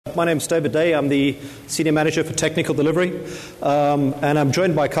My name's David Day. I'm the Senior Manager for Technical Delivery, and I'm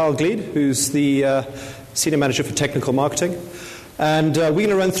joined by Kyle Gleed, who's the Senior Manager for Technical Marketing. And we're going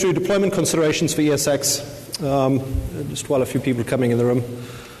to run through deployment considerations for ESX, just while a few people are coming in the room.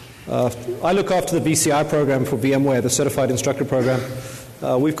 I look after the VCI program for VMware, the Certified Instructor Program.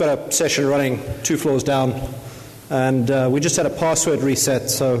 We've got a session running 2 floors down, and we just had a password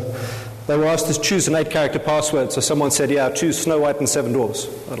reset, so they were asked to choose an 8-character password, so someone said, yeah, choose Snow White and 7 Dwarfs.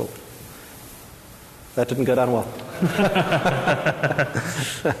 That didn't go down well.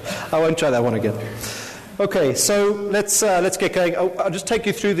 I won't try that one again. Okay, so let's get going. I'll just take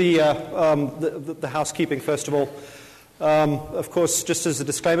you through the housekeeping first of all. Of course, just as a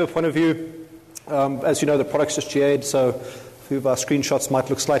disclaimer point of view, as you know, the product's just GA'd, so a few of our screenshots might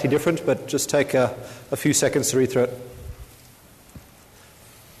look slightly different, but just take a few seconds to read through it.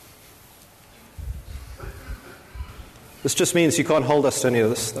 This just means you can't hold us to any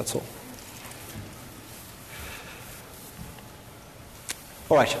of this, that's all.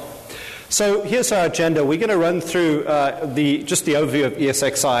 All right. So here's our agenda. We're going to run through just the overview of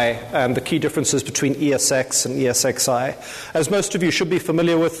ESXi and the key differences between ESX and ESXi. As most of you should be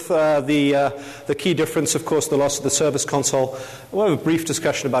familiar with, the key difference, of course, the loss of the service console. We'll have a brief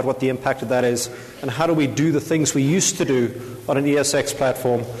discussion about what the impact of that is and how do we do the things we used to do on an ESX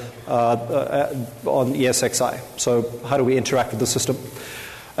platform on ESXi. So how do we interact with the system?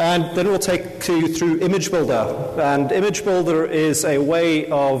 And then we'll take you through Image Builder. And Image Builder is a way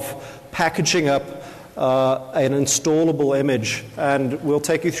of packaging up an installable image. And we'll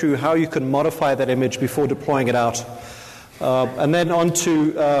take you through how you can modify that image before deploying it out. And then on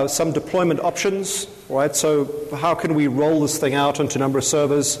to some deployment options. Right? So how can we roll this thing out onto a number of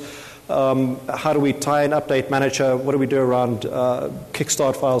servers? How do we tie in Update Manager? What do we do around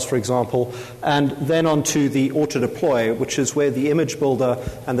kickstart files, for example? And then on to the auto-deploy, which is where the image builder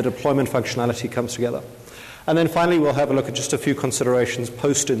and the deployment functionality comes together. And then finally, we'll have a look at just a few considerations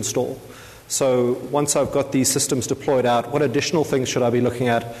post-install. So once I've got these systems deployed out, what additional things should I be looking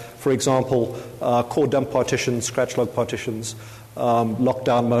at? For example, core dump partitions, scratch log partitions,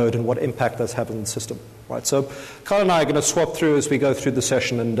 lockdown mode, and what impact that's having on the system. Right, so Kyle and I are going to swap through as we go through the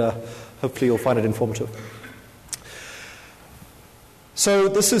session, and hopefully you'll find it informative. So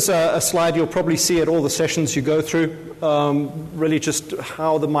this is a slide you'll probably see at all the sessions you go through, really just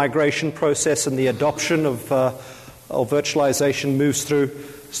how the migration process and the adoption of virtualization moves through,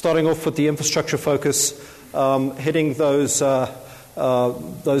 starting off with the infrastructure focus, hitting those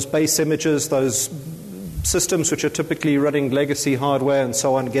base images, those systems which are typically running legacy hardware and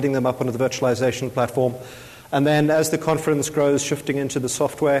so on, getting them up onto the virtualization platform. And then as the confidence grows, shifting into the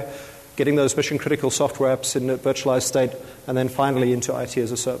software, getting those mission-critical software apps in a virtualized state, and then finally into IT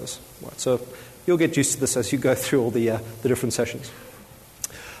as a service. Right, so you'll get used to this as you go through all the different sessions.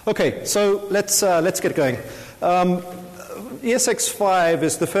 Okay, so let's get going. ESX 5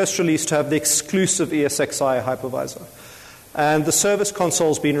 is the first release to have the exclusive ESXi hypervisor. And the service console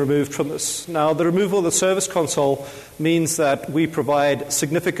has been removed from this. Now, the removal of the service console means that we provide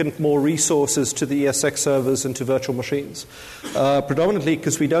significant more resources to the ESX servers and to virtual machines, predominantly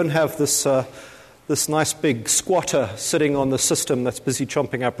because we don't have this nice big squatter sitting on the system that's busy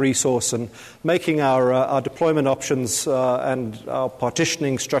chomping up resource and making our deployment options and our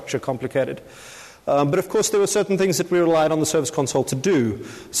partitioning structure complicated. But of course, there were certain things that we relied on the service console to do.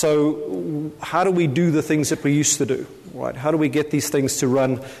 So how do we do the things that we used to do? Right? How do we get these things to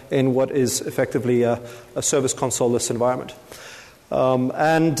run in what is effectively a service console-less environment?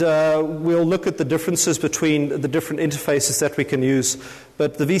 And we'll look at the differences between the different interfaces that we can use.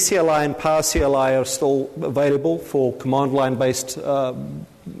 But the VCLI and PowerCLI are still available for command line-based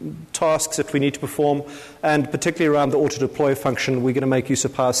tasks that we need to perform, and particularly around the auto-deploy function, we're going to make use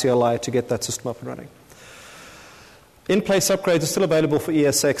of PowerCLI to get that system up and running. In-place upgrades are still available for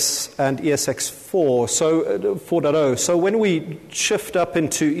ESX and ESX 4.0. So when we shift up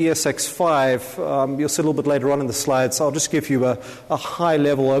into ESX 5, you'll see a little bit later on in the slides, I'll just give you a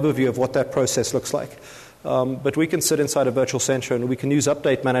high-level overview of what that process looks like. But we can sit inside a virtual center and we can use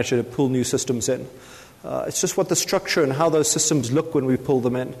Update Manager to pull new systems in. It's just what the structure and how those systems look when we pull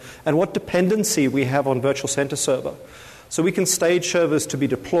them in, and what dependency we have on Virtual Center Server. So we can stage servers to be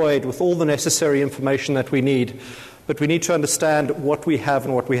deployed with all the necessary information that we need, but we need to understand what we have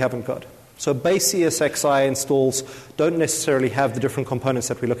and what we haven't got. So base ESXi installs don't necessarily have the different components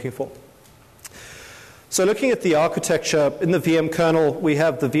that we're looking for. So looking at the architecture, in the VM kernel, we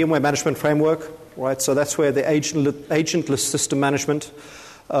have the VMware Management Framework, right? So that's where the agentless system management,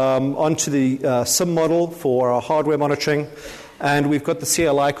 onto the SIM model for our hardware monitoring, and we've got the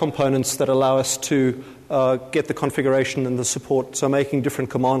CLI components that allow us to get the configuration and the support, so making different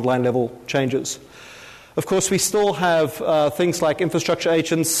command line level changes. Of course, we still have things like infrastructure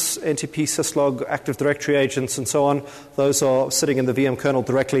agents, NTP, syslog, Active Directory agents, and so on. Those are sitting in the VM kernel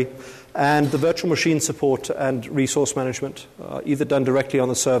directly. And the virtual machine support and resource management, either done directly on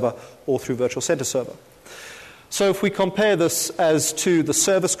the server or through Virtual Center Server. So if we compare this as to the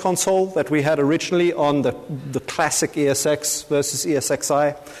service console that we had originally on the classic ESX versus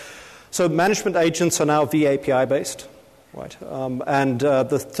ESXi, so management agents are now vAPI based. Right, and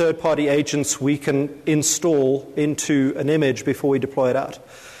the third-party agents we can install into an image before we deploy it out.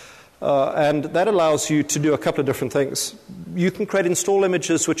 And that allows you to do a couple of different things. You can create install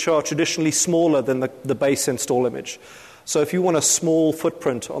images which are traditionally smaller than the base install image. So if you want a small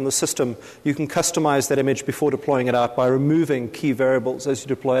footprint on the system, you can customize that image before deploying it out by removing key variables as you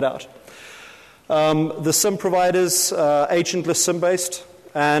deploy it out. The SIM providers, agentless SIM-based,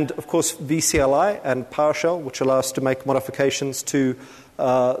 and, of course, VCLI and PowerShell, which allow us to make modifications to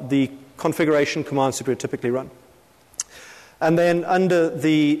the configuration commands that we typically run. And then under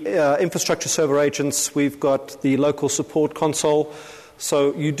the infrastructure server agents, we've got the local support console.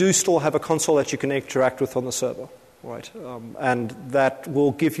 So you do still have a console that you can interact with on the server. Right, and that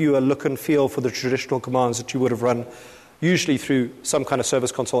will give you a look and feel for the traditional commands that you would have run usually through some kind of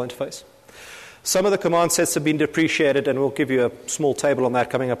service console interface. Some of the command sets have been depreciated, and we'll give you a small table on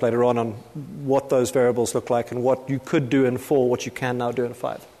that coming up later on what those variables look like and what you could do in 4, what you can now do in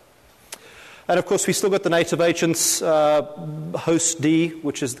 5. And, of course, we still got the native agents, host D,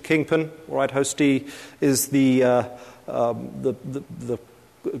 which is the kingpin. Right, host D is the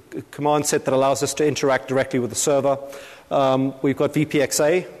command set that allows us to interact directly with the server. We've got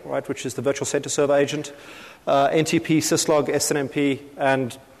VPXA, right, which is the virtual center server agent, NTP, syslog, SNMP,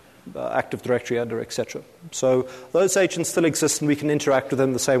 and Active Directory under, etc. So those agents still exist, and we can interact with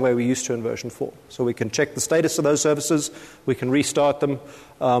them the same way we used to in version 4. So we can check the status of those services, we can restart them,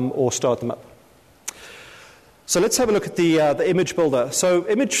 or start them up. So let's have a look at the image builder. So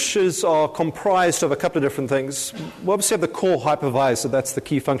images are comprised of a couple of different things. We obviously have the core hypervisor. That's the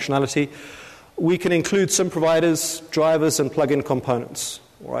key functionality. We can include SIM providers, drivers, and plug-in components.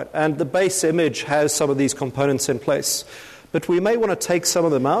 Right? And the base image has some of these components in place. But we may want to take some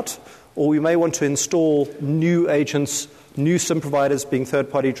of them out, or we may want to install new agents, new SIM providers being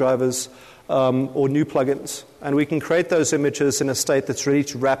third-party drivers, or new plugins. And we can create those images in a state that's ready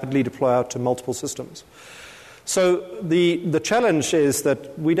to rapidly deploy out to multiple systems. So the challenge is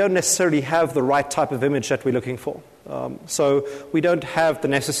that we don't necessarily have the right type of image that we're looking for. So we don't have the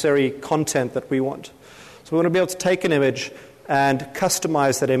necessary content that we want. So we want to be able to take an image and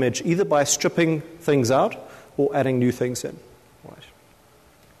customize that image either by stripping things out or adding new things in. Right.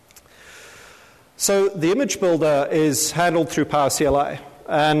 So the image builder is handled through PowerCLI.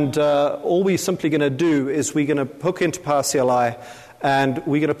 And all we're simply going to do is we're going to hook into PowerCLI, and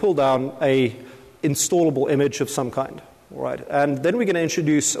we're going to pull down a installable image of some kind. Right. And then we're going to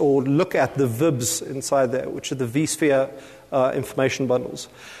introduce or look at the VIBs inside there, which are the vSphere information bundles.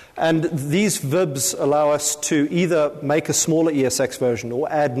 And these VIBs allow us to either make a smaller ESX version or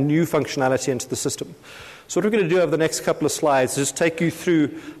add new functionality into the system. So what we're going to do over the next couple of slides is take you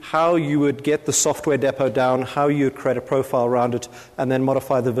through how you would get the software depot down, how you would create a profile around it, and then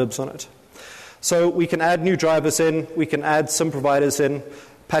modify the VIBs on it. So we can add new drivers in, we can add SIM providers in,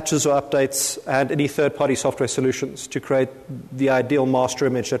 patches or updates, and any third-party software solutions to create the ideal master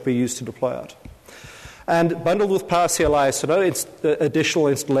image that we use to deploy out. And bundled with PowerCLI, so no additional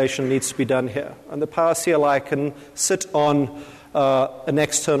installation needs to be done here. And the PowerCLI can sit on an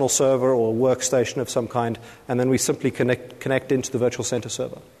external server or a workstation of some kind, and then we simply connect into the virtual center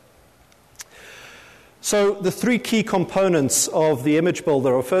server. So the three key components of the image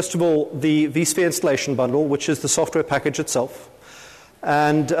builder are, first of all, the vSphere installation bundle, which is the software package itself,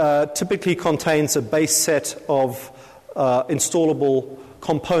 and typically contains a base set of installable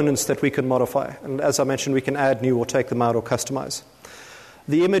components that we can modify. And as I mentioned, we can add new or take them out or customize.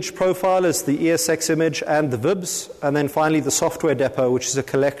 The image profile is the ESX image and the VIBs, and then finally the software depot, which is a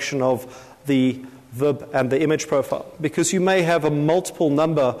collection of the VIB and the image profile, because you may have a multiple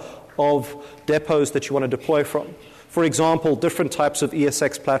number of depots that you want to deploy from. For example, different types of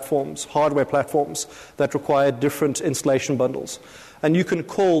ESX platforms, hardware platforms that require different installation bundles. And you can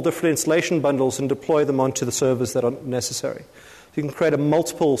call different installation bundles and deploy them onto the servers that are necessary. You can create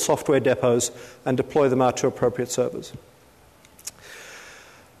multiple software depots and deploy them out to appropriate servers.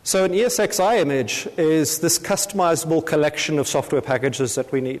 So an ESXi image is this customizable collection of software packages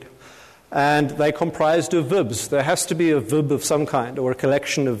that we need. And they're comprised of VIBs. There has to be a VIB of some kind or a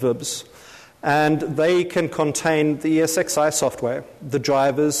collection of VIBs. And they can contain the ESXi software, the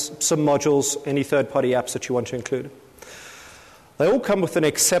drivers, some modules, any third-party apps that you want to include. They all come with an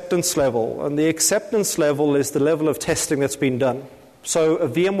acceptance level, and the acceptance level is the level of testing that's been done. So a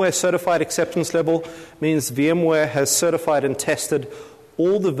VMware certified acceptance level means VMware has certified and tested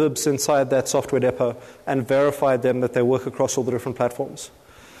all the VIBs inside that software depot and verified them that they work across all the different platforms.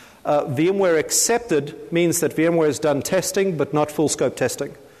 VMware accepted means that VMware has done testing but not full-scope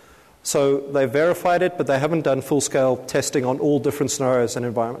testing. So they verified it, but they haven't done full-scale testing on all different scenarios and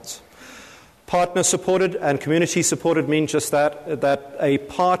environments. Partner-supported and community-supported mean just that a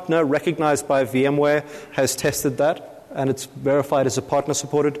partner recognized by VMware has tested that, and it's verified as a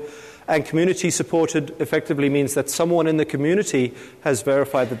partner-supported. And community-supported effectively means that someone in the community has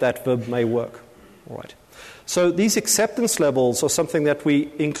verified that that VIB may work. All right. So these acceptance levels are something that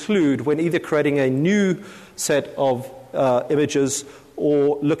we include when either creating a new set of images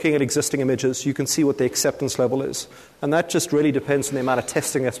or looking at existing images. You can see what the acceptance level is. And that just really depends on the amount of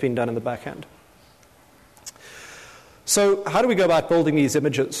testing that's been done in the back end. So how do we go about building these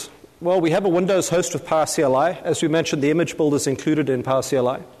images? Well, we have a Windows host with PowerCLI. As we mentioned, the image builder is included in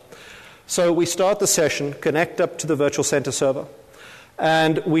PowerCLI. So we start the session, connect up to the virtual center server,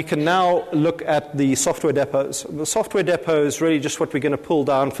 and we can now look at the software depots. The software depot is really just what we're going to pull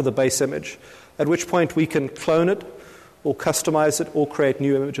down for the base image, at which point we can clone it, or customize it, or create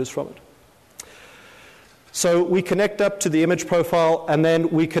new images from it. So we connect up to the image profile, and then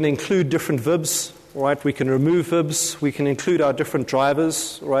we can include different VIBs. Right? We can remove VIBs. We can include our different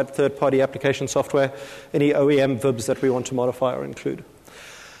drivers, right? Third-party application software, any OEM VIBs that we want to modify or include.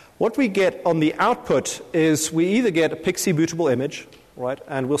 What we get on the output is we either get a PXE bootable image, right?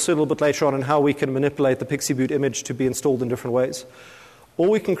 And we'll see a little bit later on how we can manipulate the PXE boot image to be installed in different ways. Or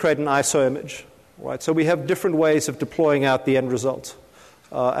we can create an ISO image. Right, so we have different ways of deploying out the end result.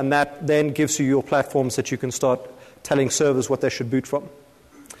 And that then gives you your platforms that you can start telling servers what they should boot from.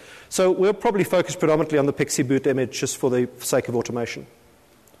 So we'll probably focus predominantly on the PXE boot image just for the sake of automation.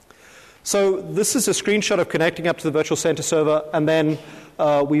 So this is a screenshot of connecting up to the virtual center server, and then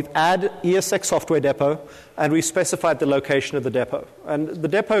we've added ESX software depot, and we specified the location of the depot. And the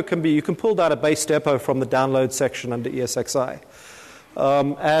depot can be, you can pull down a base depot from the download section under ESXi.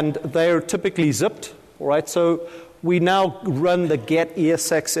 And they're typically zipped, right? So we now run the get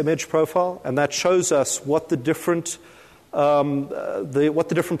ESX image profile, and that shows us what the different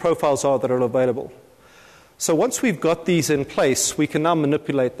profiles are that are available. So once we've got these in place, we can now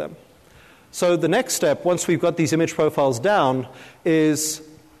manipulate them. So the next step, once we've got these image profiles down, is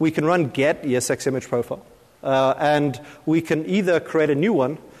we can run get ESX image profile, and we can either create a new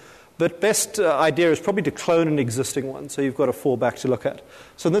one. But best idea is probably to clone an existing one, so you've got a fallback to look at.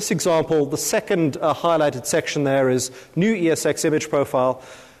 So in this example, the second highlighted section there is new ESX image profile.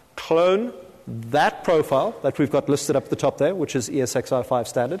 Clone that profile that we've got listed up at the top there, which is ESXi 5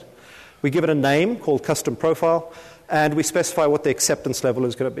 standard. We give it a name called custom profile, and we specify what the acceptance level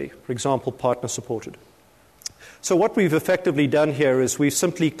is going to be. For example, partner supported. So what we've effectively done here is we've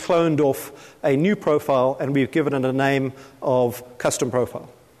simply cloned off a new profile, and we've given it a name of custom profile.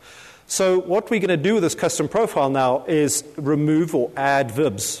 So what we're going to do with this custom profile now is remove or add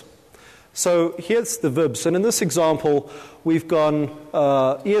VIBs. So here's the VIBs. And in this example, we've gone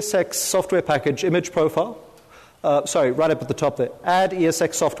ESX software package image profile. Right up at the top there. Add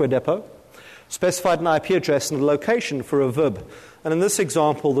ESX software depot. Specified an IP address and a location for a VIB. And in this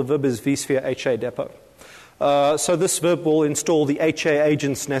example, the VIB is vSphere HA depot. So this VIB will install the HA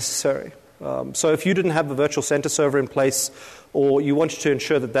agents necessary. So if you didn't have the virtual center server in place, or you wanted to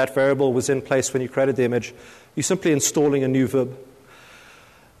ensure that that variable was in place when you created the image, you're simply installing a new VIB.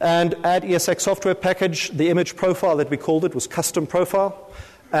 And add ESX software package, the image profile that we called it was custom profile,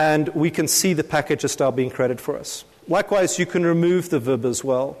 and we can see the package is now being created for us. Likewise, you can remove the VIB as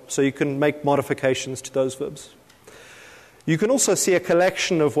well, so you can make modifications to those VIBs. You can also see a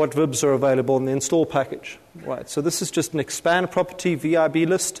collection of what VIBs are available in the install package. Right, so this is just an expand property VIB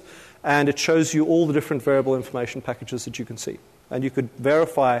list, and it shows you all the different variable information packages that you can see. And you could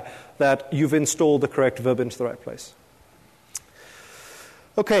verify that you've installed the correct VIB into the right place.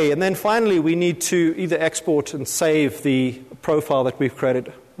 Okay, and then finally we need to either export and save the profile that we've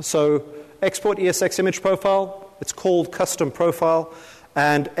created. So export ESX image profile, it's called custom profile,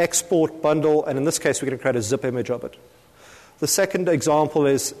 and export bundle, and in this case we're going to create a zip image of it. The second example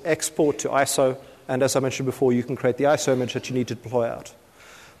is export to ISO, and as I mentioned before, you can create the ISO image that you need to deploy out.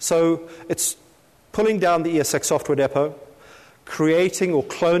 So it's pulling down the ESX software depot, creating or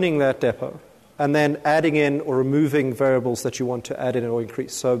cloning that depot, and then adding in or removing variables that you want to add in or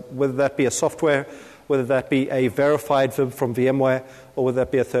increase. So whether that be a software, whether that be a verified VIB from VMware, or whether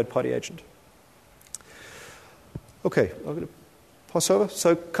that be a third-party agent. Okay, I'm going to pass over.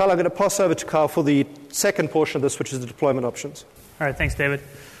 So, Kyle, I'm going to pass over to Kyle for the second portion of this, which is the deployment options. All right, thanks, David.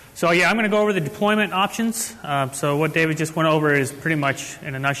 So, yeah, I'm going to go over the deployment options. So what David just went over is pretty much,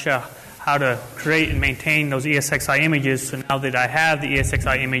 in a nutshell, how to create and maintain those ESXi images. So now that I have the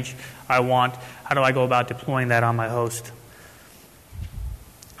ESXi image I want, how do I go about deploying that on my host?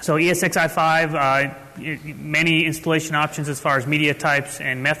 So ESXi 5, many installation options as far as media types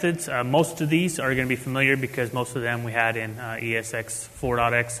and methods. Most of these are going to be familiar because most of them we had in ESX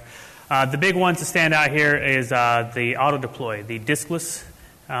 4.x. The big ones to stand out here is the auto deploy, the diskless,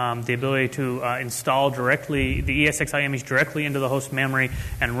 the ability to install directly the ESXi image directly into the host memory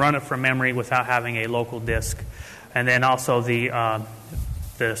and run it from memory without having a local disk. And then also the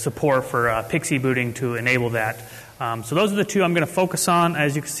support for PXE booting to enable that. So those are the two I'm going to focus on.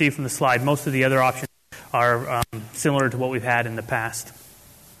 As you can see from the slide, most of the other options are similar to what we've had in the past.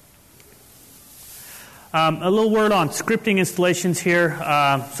 A little word on scripting installations here.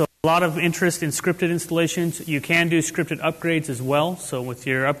 So a lot of interest in scripted installations. You can do scripted upgrades as well. So with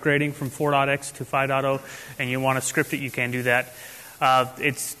your upgrading from 4.x to 5.0 and you want to script it, you can do that.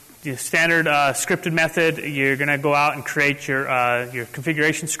 It's the standard scripted method. You're going to go out and create your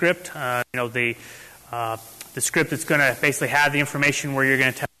configuration script. The script that's going to basically have the information where you're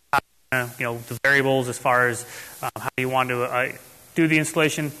going to tell the variables as far as how you want to do the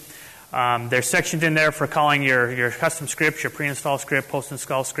installation. There's sections in there for calling your custom scripts, your pre-install script,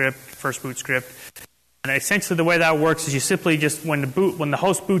 post-install script, first boot script. And essentially the way that works is you simply just, when the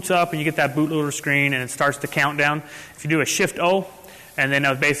host boots up and you get that bootloader screen and it starts to count down, if you do a Shift-O, and then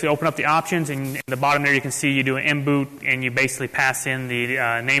basically open up the options, and in the bottom there you can see you do an mboot, and you basically pass in the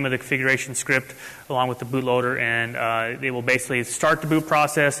name of the configuration script along with the bootloader, and it will basically start the boot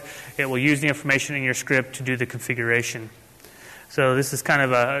process. It will use the information in your script to do the configuration. So this is kind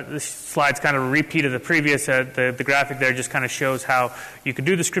of this slide's kind of a repeat of the previous. The graphic there just kind of shows how you can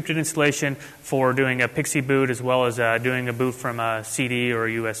do the scripted installation for doing a PXE boot as well as doing a boot from a CD or a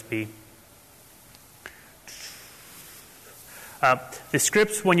USB. The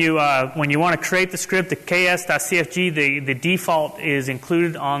scripts, when you want to create the script, the ks.cfg, the default is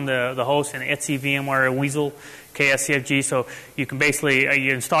included on the host in ETSI VMware Weasel ks.cfg. So you can basically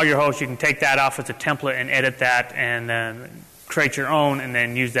you install your host, you can take that off as a template and edit that, and then create your own and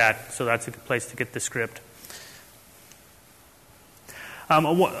then use that. So that's a good place to get the script.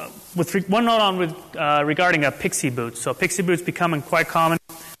 With one note on regarding a PXE boot. So PXE boot's becoming quite common.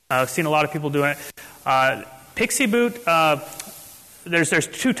 I've seen a lot of people doing it. PXE boot. There's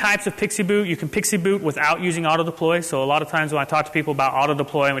two types of PXE boot. You can PXE boot without using auto deploy. So a lot of times when I talk to people about auto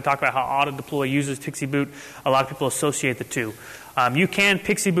deploy and we talk about how auto deploy uses PXE boot, a lot of people associate the two. You can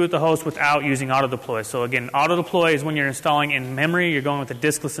PXE boot the host without using auto deploy. So again, auto deploy is when you're installing in memory. You're going with a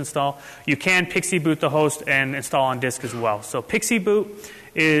diskless install. You can PXE boot the host and install on disk as well. So PXE boot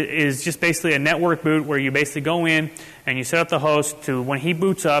is just basically a network boot where you basically go in and you set up the host to, when he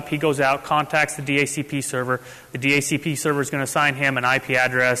boots up, he goes out, contacts the DHCP server. The DHCP server is going to assign him an IP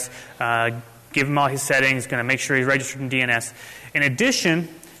address, give him all his settings, going to make sure he's registered in DNS. In addition,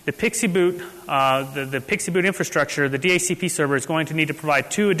 the PXE boot, the PXE boot infrastructure, the DHCP server is going to need to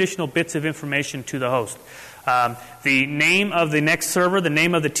provide 2 additional bits of information to the host. The name of the next server, the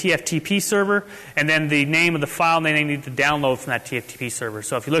name of the TFTP server, and then the name of the file they need to download from that TFTP server.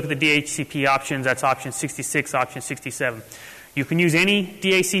 So if you look at the DHCP options, that's option 66, option 67. You can use any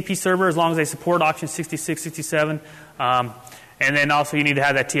DHCP server as long as they support option 66, 67. And then also you need to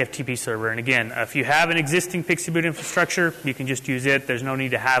have that TFTP server. And again, if you have an existing PXE boot infrastructure, you can just use it. There's no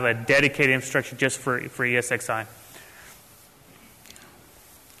need to have a dedicated infrastructure just for ESXi.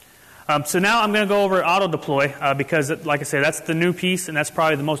 So now I'm going to go over auto deploy because, like I said, that's the new piece, and that's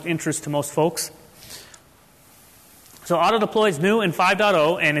probably the most interest to most folks. So auto deploy is new in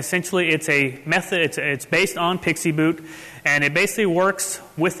 5.0, and essentially it's a method. It's based on PXE boot, and it basically works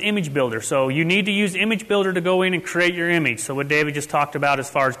with Image Builder. So you need to use Image Builder to go in and create your image. So what David just talked about as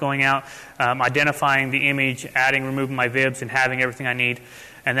far as going out, identifying the image, adding, removing my VIBs, and having everything I need.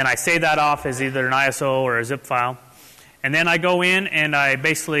 And then I save that off as either an ISO or a zip file. And then I go in and I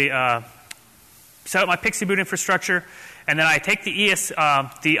basically set up my PXE boot infrastructure, and then I take there's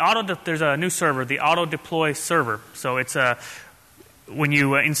a new server, the auto deploy server. So it's when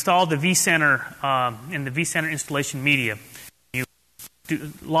you install the vCenter in the vCenter installation media, you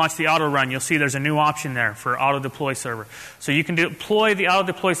launch the auto run, you'll see there's a new option there for auto deploy server. So you can deploy the auto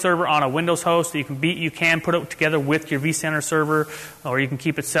deploy server on a Windows host. You can put it together with your vCenter server, or you can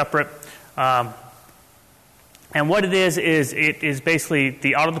keep it separate. And what it is basically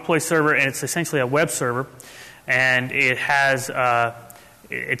the auto deploy server, and it's essentially a web server, and it has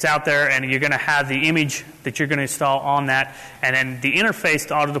it's out there, and you're going to have the image that you're going to install on that. And then the interface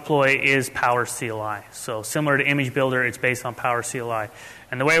to auto-deploy is Power CLI. So similar to Image Builder, it's based on Power CLI.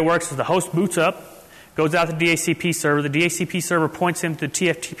 And the way it works is the host boots up, goes out to the DHCP server. The DHCP server points him to the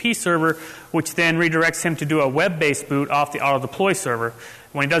TFTP server, which then redirects him to do a web-based boot off the auto-deploy server.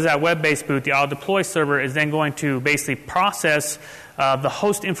 When he does that web-based boot, the auto-deploy server is then going to basically process the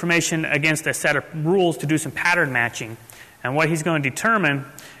host information against a set of rules to do some pattern matching. And what he's going to determine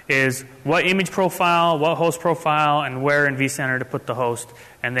is what image profile, what host profile, and where in vCenter to put the host.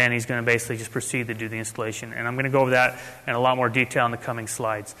 And then he's going to basically just proceed to do the installation. And I'm going to go over that in a lot more detail in the coming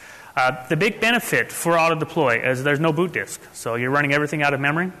slides. The big benefit for auto-deploy is there's no boot disk. So you're running everything out of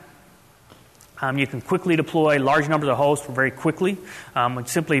memory. You can quickly deploy large numbers of hosts very quickly.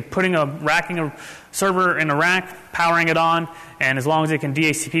 Simply racking a server in a rack, powering it on, and as long as it can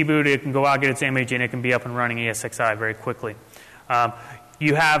DHCP boot, it can go out, get its image, and it can be up and running ESXi very quickly.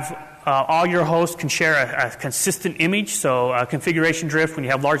 You have all your hosts can share a consistent image, so configuration drift when you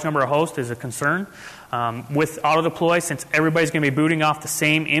have large number of hosts is a concern. With auto-deploy, since everybody's going to be booting off the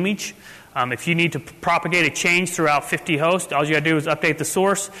same image, if you need to propagate a change throughout 50 hosts, all you got to do is update the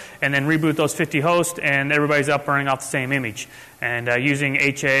source and then reboot those 50 hosts, and everybody's up running off the same image. And using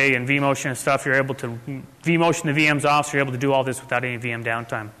HA and vMotion and stuff, you're able to vMotion the VMs off, so you're able to do all this without any VM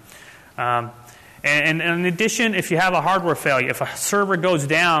downtime. And in addition, if you have a hardware failure, if a server goes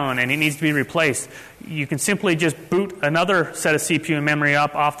down and it needs to be replaced, you can simply just boot another set of CPU and memory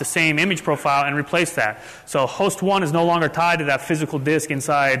up off the same image profile and replace that. So host 1 is no longer tied to that physical disk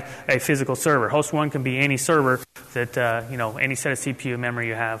inside a physical server. Host 1 can be any server that, any set of CPU and memory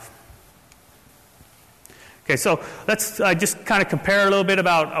you have. Okay, so let's just kind of compare a little bit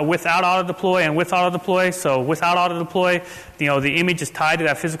about without auto-deploy and with auto-deploy. So without auto-deploy, the image is tied to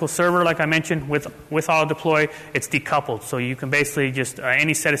that physical server, like I mentioned. With auto-deploy, it's decoupled. So you can basically just,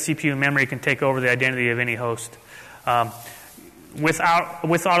 any set of CPU and memory can take over the identity of any host. With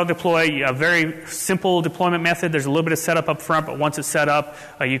auto-deploy, a very simple deployment method. There's a little bit of setup up front, but once it's set up,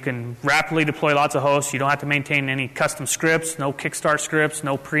 you can rapidly deploy lots of hosts. You don't have to maintain any custom scripts, no kickstart scripts,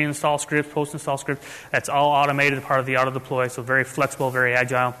 no pre-install scripts, post-install scripts. That's all automated, part of the auto-deploy, so very flexible, very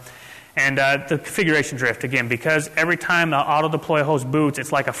agile. And the configuration drift, again, because every time the auto-deploy host boots,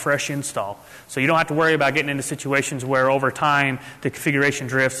 it's like a fresh install. So you don't have to worry about getting into situations where over time the configuration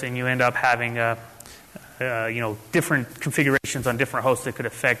drifts and you end up having different configurations on different hosts that could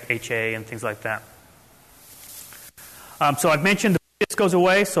affect HA and things like that. So I've mentioned the disk goes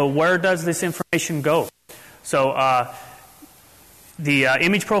away, so where does this information go? So the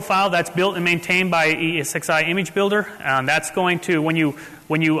image profile, that's built and maintained by ESXi Image Builder. That's going to, when you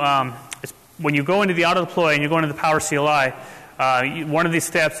go into the auto-deploy and you go into the Power CLI, one of these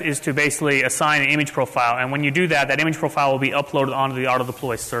steps is to basically assign an image profile. And when you do that, that image profile will be uploaded onto the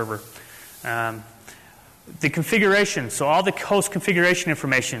auto-deploy server. The configuration, so all the host configuration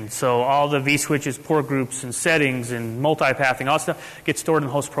information, so all the vSwitches, port groups, and settings, and multipathing, all that stuff gets stored in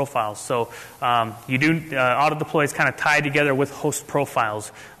host profiles. So auto-deploy is kind of tied together with host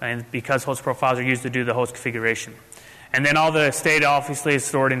profiles, and because host profiles are used to do the host configuration. And then all the state obviously is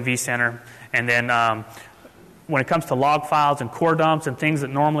stored in vCenter. And then when it comes to log files and core dumps and things that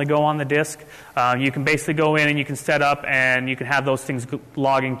normally go on the disk, you can basically go in and you can set up and you can have those things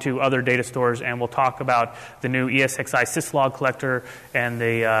logging to other data stores. And we'll talk about the new ESXi syslog collector and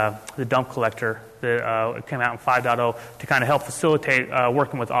the dump collector that came out in 5.0 to kind of help facilitate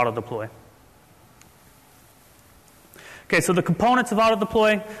working with auto-deploy. Okay, so the components of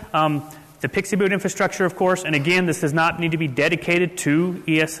auto-deploy. The PXE boot infrastructure, of course, and again, this does not need to be dedicated to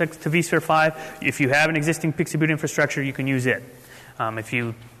vSphere 5. If you have an existing PXE boot infrastructure, you can use it. If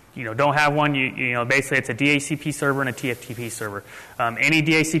you don't have one, basically it's a DHCP server and a TFTP server. Any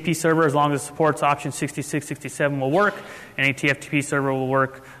DHCP server, as long as it supports option 66, 67, will work. Any TFTP server will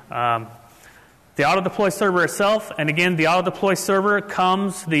work. The auto-deploy server itself, and again, the auto-deploy server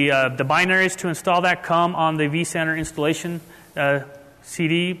comes, the binaries to install that come on the vCenter installation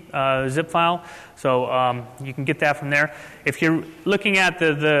CD zip file, so you can get that from there. If you're looking at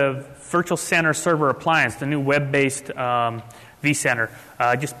the Virtual Center server appliance, the new web-based vCenter,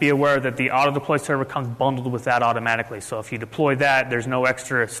 just be aware that the auto-deploy server comes bundled with that automatically. So if you deploy that, there's no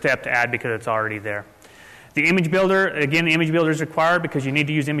extra step to add because it's already there. The image builder, again, the image builder is required because you need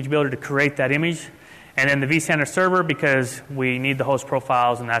to use image builder to create that image. And then the vCenter server because we need the host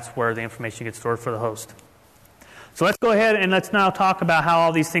profiles, and that's where the information gets stored for the host. So let's go ahead and let's now talk about how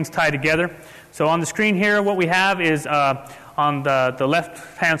all these things tie together. So on the screen here, what we have is on the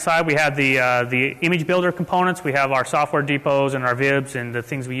left-hand side, we have the image builder components. We have our software depots and our VIBs and the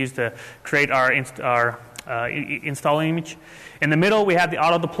things we use to create our install image. In the middle, we have the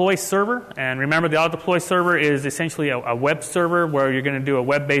auto-deploy server. And remember, the auto-deploy server is essentially a web server where you're going to do a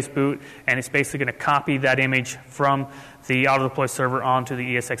web-based boot, and it's basically going to copy that image from the auto-deploy server onto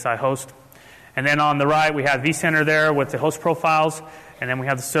the ESXi host. And then on the right, we have vCenter there with the host profiles, and then we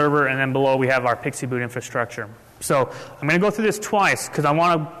have the server, and then below we have our Pixie boot infrastructure. So I'm going to go through this twice because I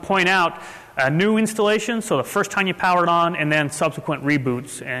want to point out a new installation, so the first time you power it on, and then subsequent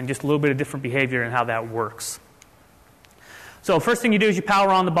reboots, and just a little bit of different behavior and how that works. So first thing you do is you power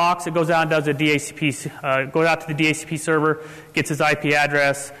on the box. It goes out and does a DHCP, goes out to the DHCP server, gets his IP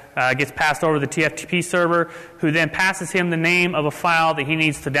address, gets passed over to the TFTP server, who then passes him the name of a file that he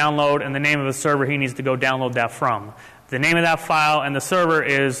needs to download and the name of the server he needs to go download that from. The name of that file and the server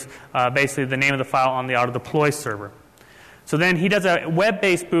is basically the name of the file on the auto-deploy server. So then he does a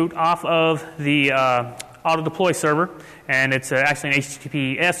web-based boot off of the auto-deploy server, and it's actually an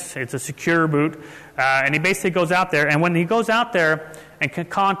HTTPS. It's a secure boot. And he basically goes out there, and when he goes out there and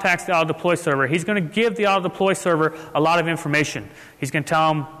contacts the auto-deploy server, he's going to give the auto-deploy server a lot of information. He's going to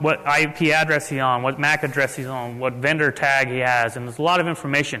tell him what IP address he's on, what MAC address he's on, what vendor tag he has, and there's a lot of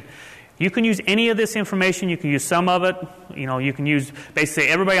information. You can use any of this information. You can use some of it. You can use basically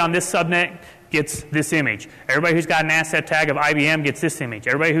everybody on this subnet gets this image. Everybody who's got an asset tag of IBM gets this image.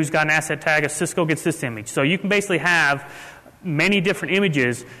 Everybody who's got an asset tag of Cisco gets this image. So you can basically have many different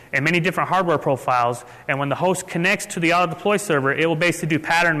images and many different hardware profiles, and when the host connects to the auto-deploy server, it will basically do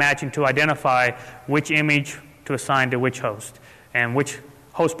pattern matching to identify which image to assign to which host and which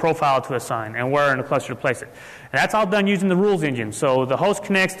host profile to assign and where in the cluster to place it. And that's all done using the rules engine. So the host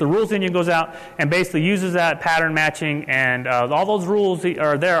connects, the rules engine goes out and basically uses that pattern matching, and all those rules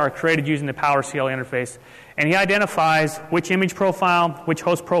are created using the PowerCL interface. And he identifies which image profile, which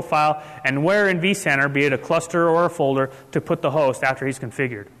host profile, and where in vCenter, be it a cluster or a folder, to put the host after he's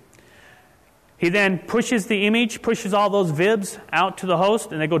configured. He then pushes the image, pushes all those VIBs out to the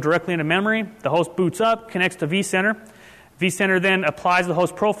host, and they go directly into memory. The host boots up, connects to vCenter. vCenter then applies the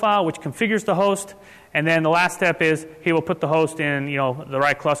host profile, which configures the host, and then the last step is he will put the host in the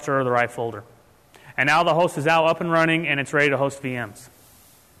right cluster or the right folder. And now the host is out up and running, and it's ready to host VMs.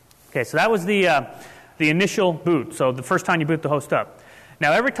 Okay, so that was the initial boot, so the first time you boot the host up.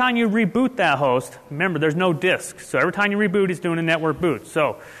 Now, every time you reboot that host, remember, there's no disk. So every time you reboot, it's doing a network boot.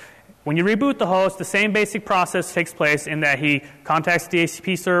 So when you reboot the host, the same basic process takes place in that he contacts the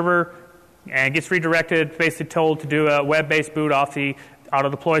DHCP server and gets redirected, basically told to do a web-based boot off the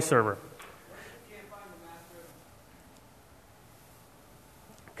auto-deploy server.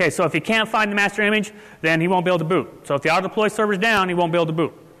 Okay, so if he can't find the master image, then he won't be able to boot. So if the auto-deploy server is down, he won't be able to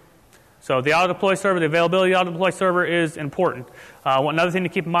boot. So the auto-deploy server, the availability of the auto-deploy server is important. Another thing to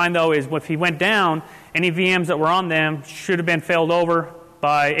keep in mind, though, is if he went down, any VMs that were on them should have been failed over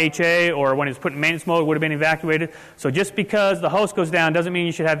by HA, or when he was put in maintenance mode, would have been evacuated. So just because the host goes down doesn't mean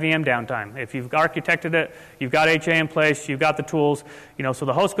you should have VM downtime. If you've architected it, you've got HA in place, you've got the tools, so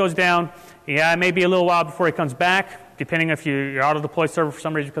the host goes down. Yeah, it may be a little while before he comes back, depending if your auto-deploy server for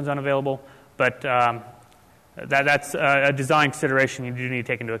some reason becomes unavailable. But that's a design consideration you do need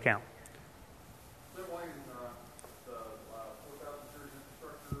to take into account.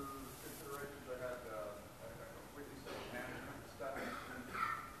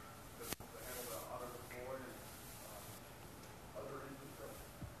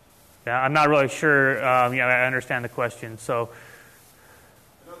 Yeah, I'm not really sure. I understand the question. So,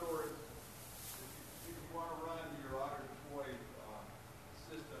 in other words, if you want to run your auto-deploy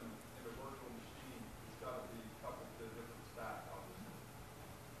system in a virtual machine, it's got to be coupled to a different stack, obviously.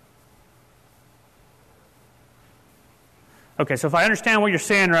 Okay, so if I understand what you're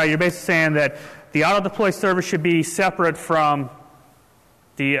saying, right, you're basically saying that the auto-deploy server should be separate from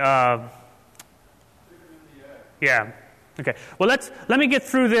the. Yeah. Okay. Well, let me get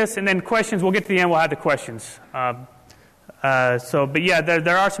through this, and then questions. We'll get to the end. We'll have the questions. But yeah,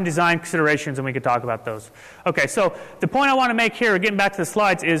 there are some design considerations, and we could talk about those. Okay. So the point I want to make here, getting back to the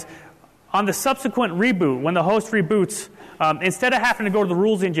slides, is on the subsequent reboot, when the host reboots, instead of having to go to the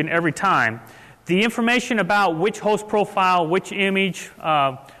rules engine every time, the information about which host profile, which image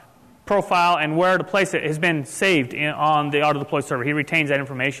profile, and where to place it has been saved on the auto-deploy server. He retains that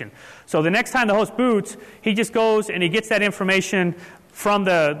information. So the next time the host boots, he just goes and he gets that information from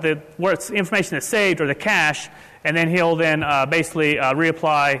where it's information that's saved or the cache, and then he'll then basically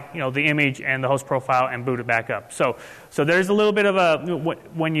reapply the image and the host profile and boot it back up. So there's a little bit of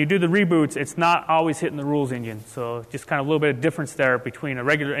when you do the reboots, it's not always hitting the rules engine. So just kind of a little bit of difference there between a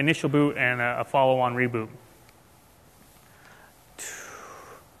regular initial boot and a follow-on reboot.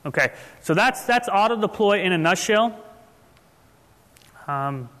 Okay, so that's auto-deploy in a nutshell.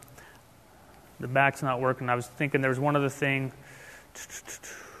 Let The back's not working. I was thinking there was one other thing.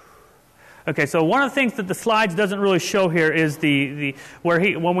 Okay, so one of the things that the slides doesn't really show here is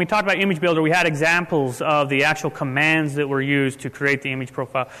when we talked about Image Builder, we had examples of the actual commands that were used to create the image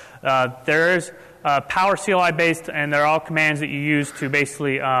profile. There is Power CLI based, and they're all commands that you use to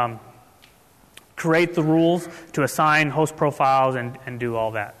basically create the rules to assign host profiles and do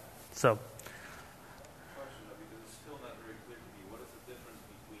all that. So.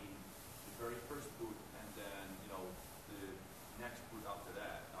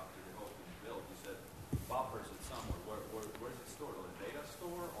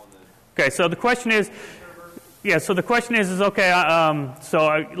 Okay, so the question is, okay, so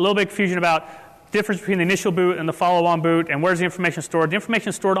a little bit of confusion about the difference between the initial boot and the follow-on boot, and where's the information stored? The information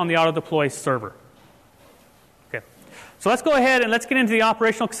is stored on the auto-deploy server. Okay, so let's go ahead and let's get into the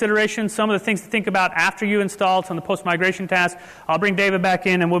operational considerations, some of the things to think about after you install some of the post-migration tasks. I'll bring David back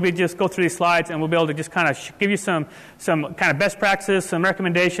in, and we'll just go through these slides, and we'll be able to just kind of give you some kind of best practices, some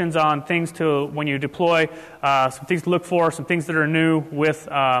recommendations on things to, when you deploy, some things to look for, some things that are new with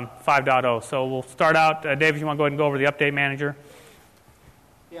 5.0. So we'll start out. David, you want to go ahead and go over the Update Manager?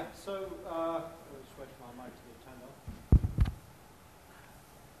 Yeah, so I'll just wait for my mic to get turned on.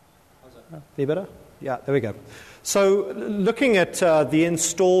 How's that? Any better? Yeah, there we go. So looking at the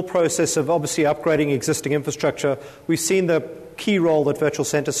install process of obviously upgrading existing infrastructure, we've seen the key role that Virtual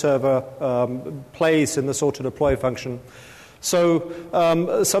Center Server plays in this auto-deploy function.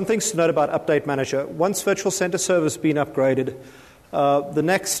 So some things to note about Update Manager. Once Virtual Center Server has been upgraded, the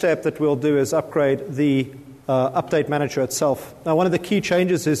next step that we'll do is upgrade the Update Manager itself. Now, one of the key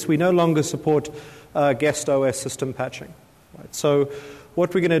changes is we no longer support guest OS system patching. Right? So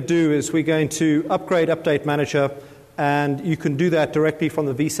what we're going to do is we're going to upgrade Update Manager, and you can do that directly from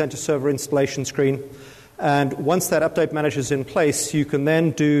the vCenter Server installation screen. And once that Update Manager is in place, you can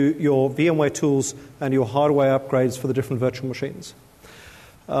then do your VMware tools and your hardware upgrades for the different virtual machines.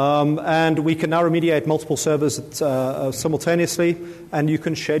 And we can now remediate multiple servers simultaneously, and you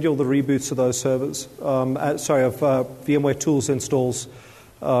can schedule the reboots of those servers, VMware tools installs,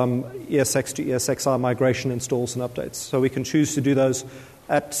 ESX to ESXi migration installs and updates. So we can choose to do those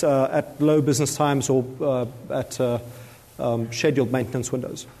at low business times or at scheduled maintenance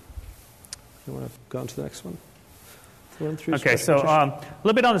windows. You want to go on to the next one? Okay, so a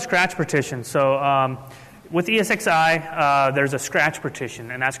little bit on the scratch partition. So with ESXi, there's a scratch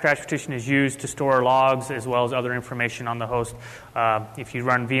partition, and that scratch partition is used to store logs as well as other information on the host. If you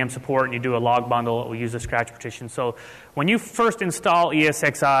run VM support and you do a log bundle, it will use a scratch partition. So when you first install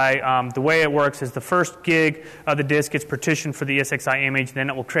ESXi, the way it works is the first gig of the disk gets partitioned for the ESXi image, then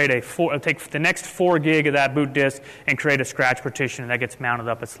it will create it'll take the next 4 gig of that boot disk and create a scratch partition, and that gets mounted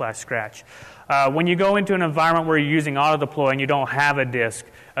up at /scratch. When you go into an environment where you're using auto-deploy and you don't have a disk,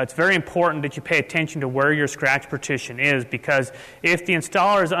 it's very important that you pay attention to where your scratch partition is, because if the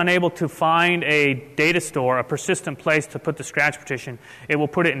installer is unable to find a data store, a persistent place to put the scratch partition, it will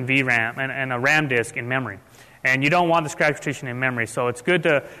put it in VRAM and a RAM disk in memory. And you don't want the scratch partition in memory, so it's good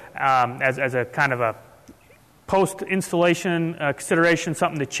to, as a kind of a post-installation consideration,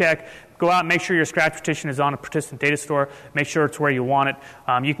 something to check. Go out and make sure your scratch partition is on a persistent data store. Make sure it's where you want it.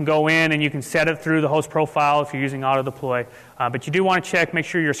 You can go in and you can set it through the host profile if you're using auto-deploy. But you do want to check, make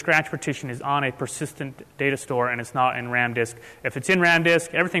sure your scratch partition is on a persistent data store and it's not in RAM disk. If it's in RAM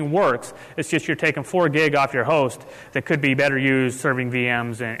disk, everything works. It's just you're taking 4 gig off your host that could be better used serving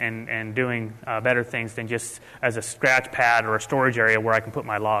VMs and doing better things than just as a scratch pad or a storage area where I can put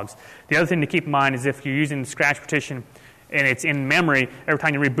my logs. The other thing to keep in mind is if you're using the scratch partition and it's in memory, every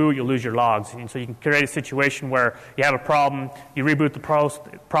time you reboot, you'll lose your logs. And so you can create a situation where you have a problem, you reboot the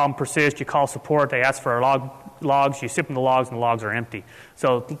problem persists, you call support, they ask for logs, you sip them the logs, and the logs are empty.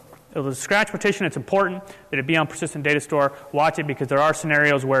 So the scratch partition, it's important that it be on persistent data store. Watch it, because there are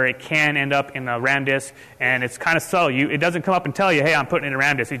scenarios where it can end up in a RAM disk, and it's kind of subtle. It doesn't come up and tell you, hey, I'm putting it in a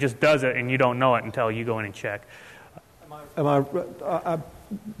RAM disk. It just does it, and you don't know it until you go in and check.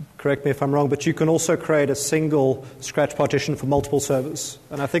 Correct me if I'm wrong, but you can also create a single scratch partition for multiple servers,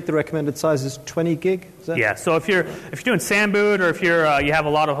 and I think the recommended size is 20 gig. Is that? Yeah. So if you're doing SAMboot, or if you have a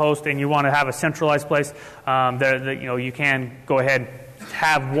lot of hosts and you want to have a centralized place, you can go ahead,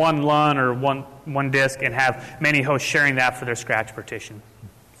 have one LUN or one disk, and have many hosts sharing that for their scratch partition.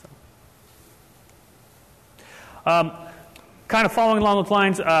 So. Kind of following along those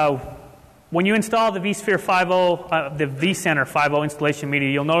lines. When you install the vSphere 5.0, the vCenter 5.0 installation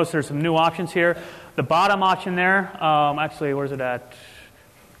media, you'll notice there's some new options here. The bottom option there, actually, where's it at?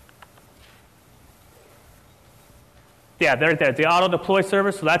 Yeah, there, the auto-deploy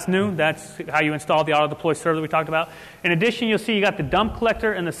server, so that's new. That's how you install the auto-deploy server that we talked about. In addition, you'll see you got the dump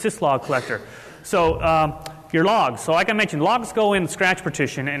collector and the syslog collector. So your logs. So like I mentioned, logs go in the scratch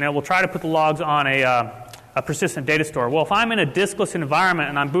partition, and it will try to put the logs on a persistent data store. Well, if I'm in a diskless environment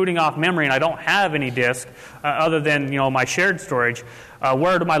and I'm booting off memory and I don't have any disk other than my shared storage,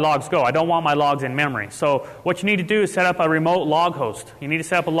 where do my logs go? I don't want my logs in memory. So what you need to do is set up a remote log host. You need to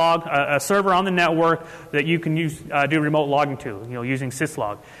set up a server on the network that you can use do remote logging to, using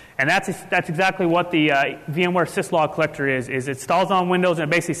syslog. And that's exactly what the VMware syslog collector is. It installs on Windows and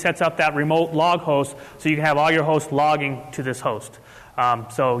it basically sets up that remote log host so you can have all your hosts logging to this host.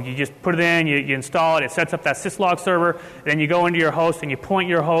 So you just put it in, you install it, it sets up that syslog server, then you go into your host and you point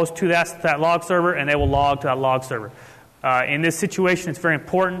your host to that log server and they will log to that log server. In this situation, it's very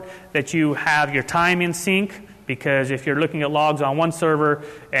important that you have your time in sync, because if you're looking at logs on one server,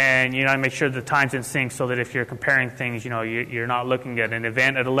 and you make sure the time's in sync so that if you're comparing things, you're not looking at an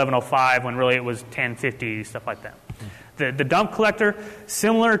event at 11:05 when really it was 10:50, stuff like that. The dump collector,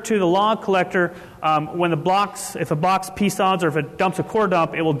 similar to the log collector, when if a box PSODs or if it dumps a core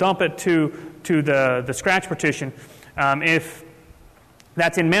dump, it will dump it to the scratch partition. If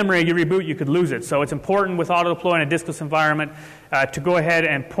that's in memory, you reboot, you could lose it. So it's important with auto-deploy in a diskless environment to go ahead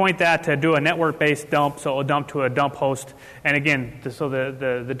and point that to do a network-based dump, so it will dump to a dump host. And again, so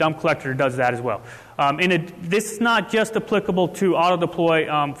the dump collector does that as well. This is not just applicable to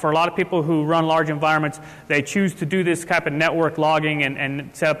auto-deploy. For a lot of people who run large environments, they choose to do this type of network logging and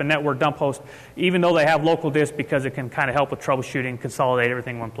set up a network dump host, even though they have local disk, because it can kind of help with troubleshooting, consolidate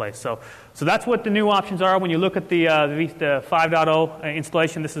everything in one place. So that's what the new options are. When you look at the 5.0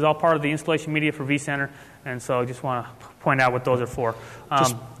 installation, this is all part of the installation media for vCenter. And so I just want to point out what those are for.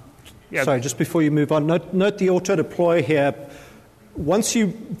 Just before you move on, note the auto-deploy here. Once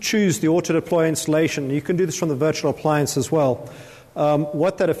you choose the auto-deploy installation, you can do this from the virtual appliance as well.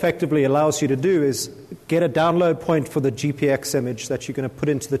 What that effectively allows you to do is get a download point for the GPX image that you're going to put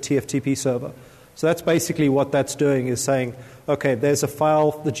into the TFTP server. So that's basically what that's doing, is saying, okay, there's a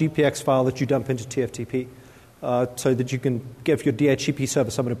file, the GPX file that you dump into TFTP, so that you can give your DHCP server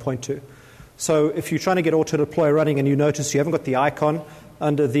something to point to. So if you're trying to get auto-deploy running and you notice you haven't got the icon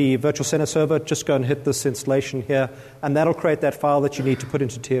under the virtual center server, just go and hit this installation here, and that'll create that file that you need to put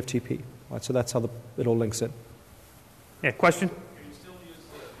into TFTP. Right, so that's how it all links in. Yeah, question? Can you still use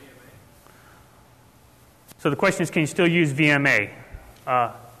VMA? So the question is, can you still use VMA? Add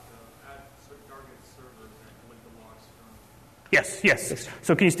target servers and link the logs from. Yes.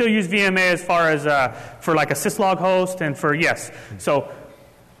 So can you still use VMA as far as for like a syslog host and for, yes. So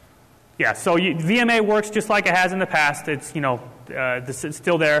VMA works just like it has in the past. It's, it's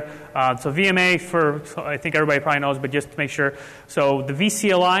still there. So VMA, I think everybody probably knows, but just to make sure. So the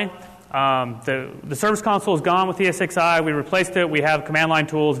VCLI, the service console is gone with ESXi. We replaced it. We have command line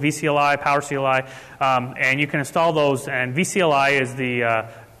tools, VCLI, PowerCLI, and you can install those. And VCLI is the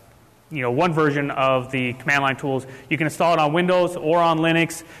one version of the command line tools. You can install it on Windows or on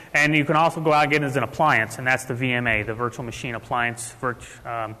Linux, and you can also go out and get it as an appliance, and that's the VMA, the virtual machine appliance.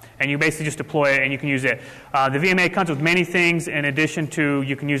 And you basically just deploy it, and you can use it. The VMA comes with many things in addition to,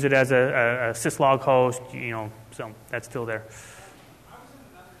 you can use it as a syslog host, so that's still there.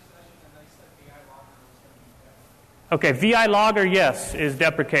 Okay, VI Logger, yes, is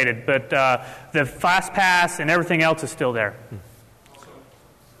deprecated, but the FastPass and everything else is still there.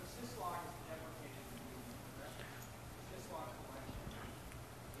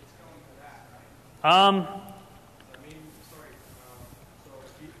 So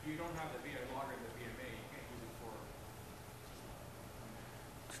if you don't have the VI logger in the VMA, you can't use it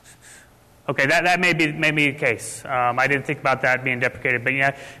for. Okay, that may be the case. I didn't think about that being deprecated, but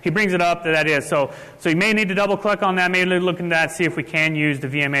yeah, he brings it up that is. So you may need to double click on that, maybe look into that, see if we can use the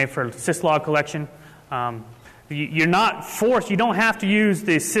VMA for syslog collection. You're not forced, you don't have to use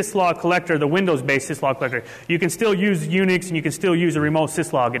the syslog collector, the Windows-based syslog collector. You can still use Unix and you can still use a remote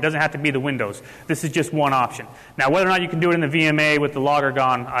syslog. It doesn't have to be the Windows. This is just one option. Now, whether or not you can do it in the VMA with the logger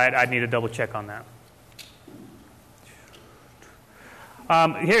gone, I'd need to double check on that.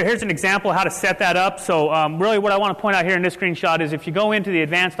 Here's an example of how to set that up. So really what I want to point out here in this screenshot is if you go into the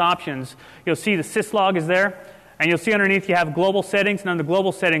advanced options, you'll see the syslog is there, and you'll see underneath you have global settings, and under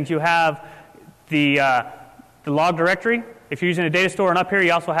global settings you have the log directory. If you're using a data store, and up here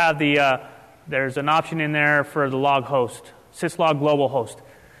you also have there's an option in there for the log host, syslog global host.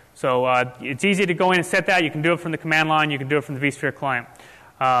 So it's easy to go in and set that. You can do it from the command line. You can do it from the vSphere client.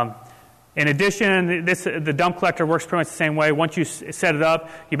 In addition, the dump collector works pretty much the same way. Once you set it up,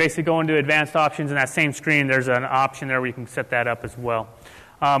 you basically go into advanced options. In that same screen, there's an option there where you can set that up as well.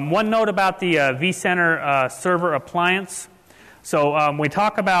 One note about the vCenter server appliance. So we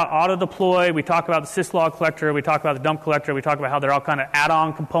talk about auto-deploy, we talk about the syslog collector, we talk about the dump collector, we talk about how they're all kind of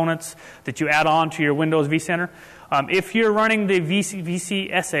add-on components that you add on to your Windows vCenter. If you're running the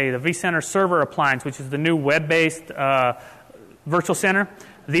VCSA, the vCenter server appliance, which is the new web-based virtual center,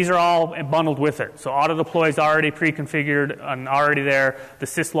 these are all bundled with it. So auto-deploy is already pre-configured and already there. The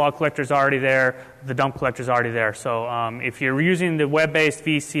syslog collector is already there. The dump collector is already there. So if you're using the web-based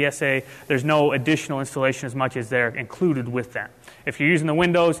VCSA, there's no additional installation as much as they're included with that. If you're using the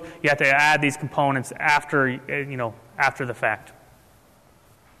Windows, you have to add these components after, after the fact.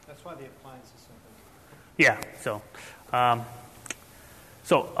 That's why the appliance is so big. Yeah. So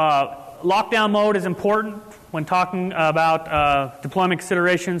lockdown mode is important when talking about deployment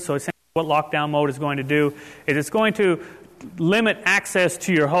considerations. So essentially what lockdown mode is going to do is it's going to limit access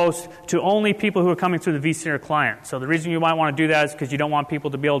to your host to only people who are coming through the vCenter client. So the reason you might want to do that is because you don't want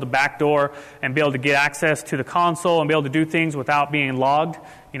people to be able to backdoor and be able to get access to the console and be able to do things without being logged.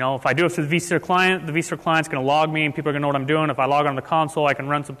 If I do it through the vCenter client's going to log me and people are going to know what I'm doing. If I log on the console, I can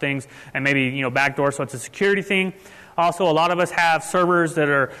run some things and maybe, backdoor. So it's a security thing. Also, a lot of us have servers that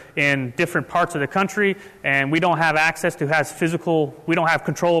are in different parts of the country, and we don't have access to we don't have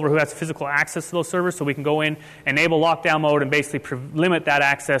control over who has physical access to those servers, so we can go in, enable lockdown mode, and basically limit that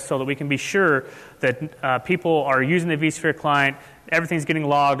access so that we can be sure that people are using the vSphere client, everything's getting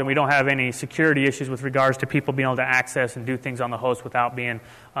logged, and we don't have any security issues with regards to people being able to access and do things on the host without being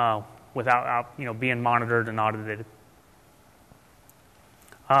being monitored and audited.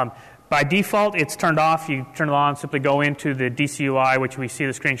 By default, it's turned off. You turn it on, simply go into the DCUI, which we see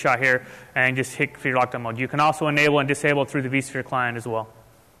the screenshot here, and just hit configure lockdown mode. You can also enable and disable it through the vSphere client as well.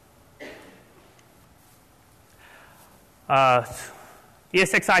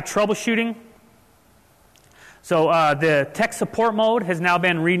 ESXi troubleshooting. So the tech support mode has now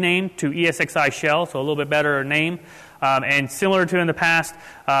been renamed to ESXi Shell, so a little bit better name. And similar to in the past,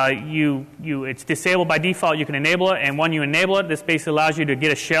 it's disabled by default. You can enable it, and when you enable it, this basically allows you to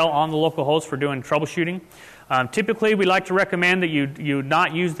get a shell on the local host for doing troubleshooting. Typically, we like to recommend that you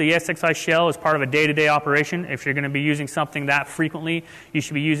not use the ESXi shell as part of a day-to-day operation. If you're going to be using something that frequently, you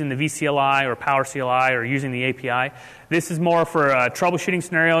should be using the VCLI or PowerCLI or using the API. This is more for a troubleshooting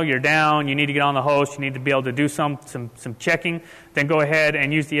scenario. You're down, you need to get on the host, you need to be able to do some checking, then go ahead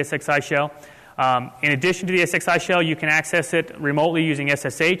and use the ESXi shell. In addition to the ESXi shell, you can access it remotely using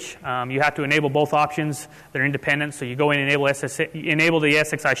SSH. You have to enable both options. They're independent. So you go in and enable the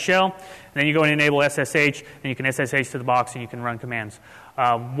ESXi shell, and then you go in and enable SSH, and you can SSH to the box, and you can run commands.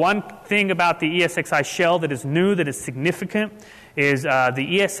 One thing about the ESXi shell that is new, that is significant, is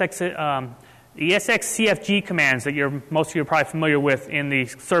the ESXCFG commands that most of you are probably familiar with in the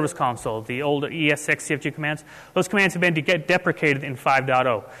service console, the old ESXCFG commands. Those commands have been deprecated in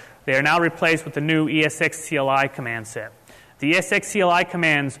 5.0. They are now replaced with the new ESXCLI command set. The ESXCLI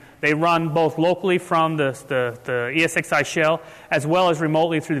commands, they run both locally from the ESXi shell as well as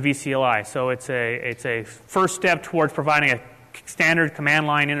remotely through the VCLI. So it's a first step towards providing a standard command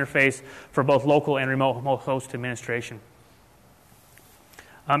line interface for both local and remote host administration.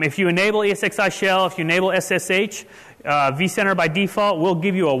 If you enable ESXi shell, if you enable SSH, vCenter by default will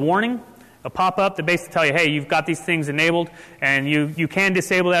give you a warning, a pop-up that basically tell you, hey, you've got these things enabled, and you can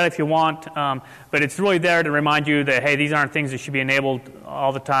disable that if you want, but it's really there to remind you that, hey, these aren't things that should be enabled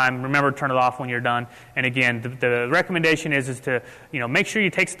all the time. Remember to turn it off when you're done. And again, the recommendation is to make sure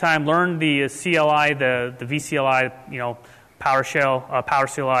you take some time, learn the CLI, the VCLI,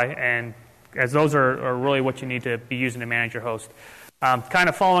 PowerCLI, and as those are really what you need to be using to manage your host. Kind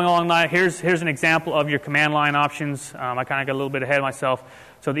of following along that, here's an example of your command line options. I kind of got a little bit ahead of myself.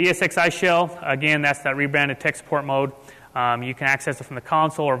 So the ESXi shell, again, that's that rebranded tech support mode. You can access it from the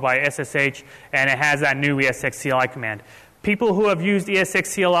console or via SSH, and it has that new ESXCLI command. People who have used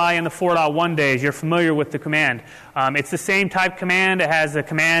ESXCLI in the 4.1 days, you're familiar with the command. It's the same type command. It has the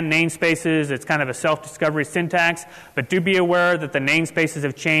command namespaces. It's kind of a self-discovery syntax, but do be aware that the namespaces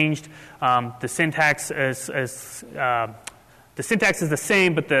have changed. The syntax is the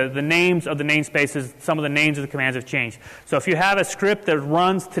same, but the names of the namespaces, some of the names of the commands have changed. So if you have a script that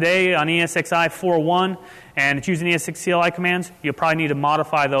runs today on ESXi 4.1 and it's using ESXCLI commands, you'll probably need to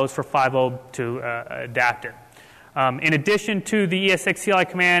modify those for 5.0 to adapt it. In addition to the ESXCLI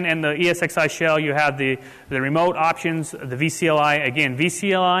command and the ESXi shell, you have the remote options, the VCLI. Again,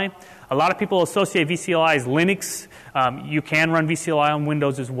 VCLI, a lot of people associate VCLI as Linux. You can run VCLI on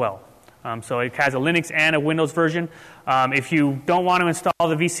Windows as well. So it has a Linux and a Windows version. If you don't want to install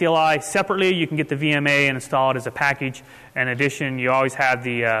the VCLI separately, you can get the VMA and install it as a package. In addition, you always have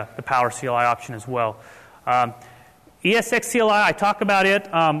the PowerCLI option as well. ESX CLI, I talk about it.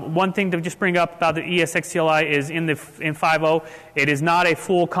 One thing to just bring up about the ESX CLI is in 5.0, it is not a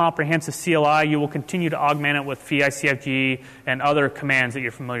full comprehensive CLI. You will continue to augment it with VICFG and other commands that you're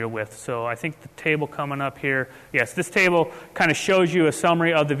familiar with. So I think the table coming up here, yes, this table kind of shows you a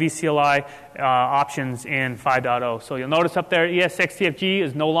summary of the VCLI options in 5.0. So you'll notice up there ESXCFG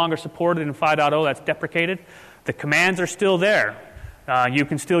is no longer supported in 5.0. That's deprecated. The commands are still there. You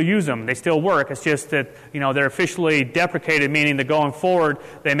can still use them. They still work. It's just that, they're officially deprecated, meaning that going forward,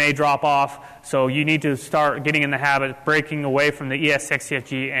 they may drop off. So you need to start getting in the habit of breaking away from the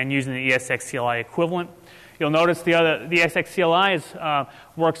ESXCFG and using the ESXCLI equivalent. You'll notice the ESXCLI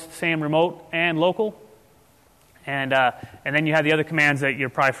works the same remote and local. And then you have the other commands that you're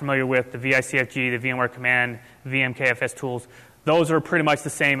probably familiar with, the VICFG, the VMware command, VMKFS tools. Those are pretty much the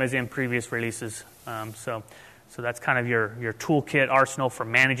same as in previous releases. So that's kind of your toolkit arsenal for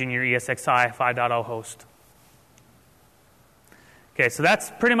managing your ESXi 5.0 host. Okay, so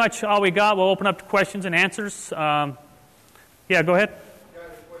that's pretty much all we got. We'll open up to questions and answers. Yeah, go ahead. I got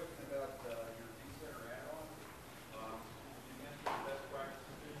a question about your vCenter add-on. You mentioned best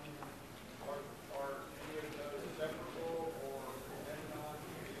practices. Are any of those separable or dependent on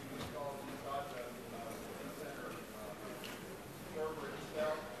you install inside the vCenter server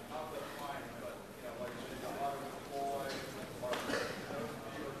itself? Not the client, but like the auto deploy, or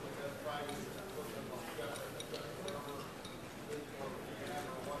those best practices to put them on separate server or VM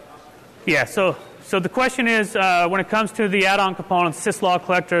or whatnot? Yeah, so the question is, when it comes to the add-on components, syslog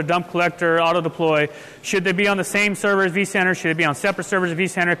collector, dump collector, auto deploy, should they be on the same server as vCenter? Should they be on separate servers as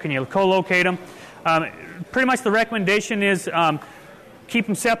vCenter? Can you co-locate them? Pretty much the recommendation is keep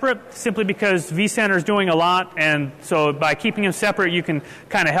them separate, simply because vCenter is doing a lot, and so by keeping them separate, you can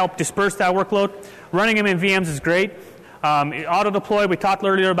kind of help disperse that workload. Running them in VMs is great. Auto deploy, we talked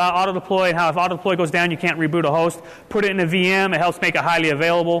earlier about auto deploy and how if auto deploy goes down, you can't reboot a host. Put it in a VM, it helps make it highly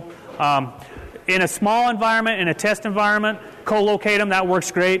available. In a small environment, in a test environment, co-locate them, that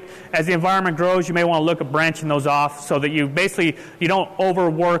works great. As the environment grows, you may want to look at branching those off so that you don't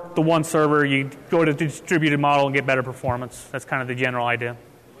overwork the one server. You go to the distributed model and get better performance. That's kind of the general idea.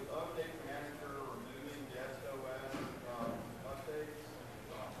 With Update Manager removing the SOS updates,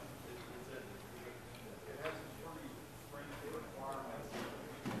 it has some pretty stringent requirements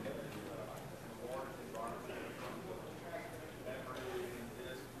in the large environment. Memory and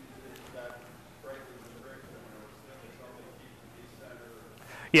disk usage, that greatly restricts them, or simply something to keep the vCenter.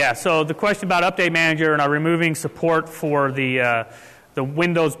 Yeah, so the question about Update Manager and removing support for the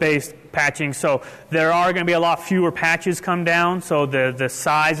Windows-based patching. So there are going to be a lot fewer patches come down. So the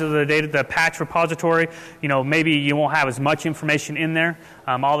size of the data, the patch repository, maybe you won't have as much information in there.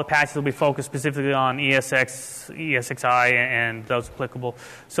 All the patches will be focused specifically on ESXi, and those applicable.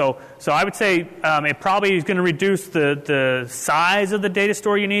 So I would say it probably is going to reduce the size of the data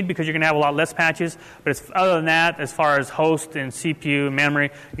store you need because you're going to have a lot less patches. But other than that, as far as host and CPU,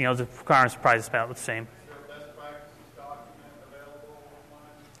 memory, the requirements are probably about the same.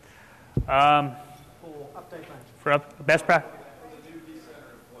 For best practice,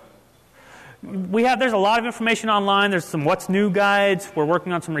 there's a lot of information online. There's some what's new guides. We're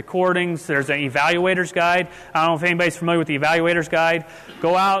working on some recordings. There's an evaluator's guide. I don't know if anybody's familiar with the evaluator's guide.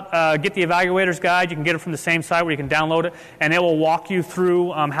 Go out, get the evaluator's guide. You can get it from the same site where you can download it, and it will walk you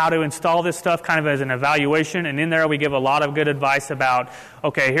through how to install this stuff kind of as an evaluation. And in there we give a lot of good advice about,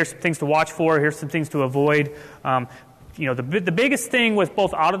 okay, here's some things to watch for, here's some things to avoid. The biggest thing with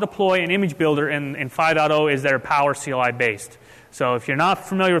both auto deploy and image builder in 5.0 is they're Power CLI based. So if you're not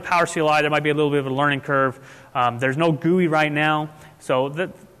familiar with Power CLI, there might be a little bit of a learning curve. There's no GUI right now. So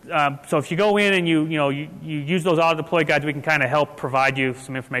if you go in and you use those auto deploy guides, we can kind of help provide you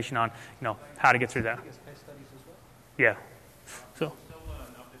some information on how to get through that. Yeah.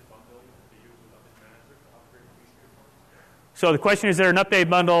 So the question is there an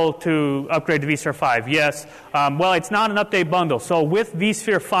update bundle to upgrade to vSphere 5? Yes. Well, it's not an update bundle. So with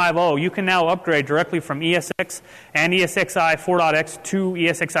vSphere 5.0, you can now upgrade directly from ESX and ESXi 4.x to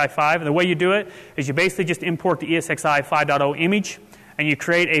ESXi 5. And the way you do it is you basically just import the ESXi 5.0 image, and you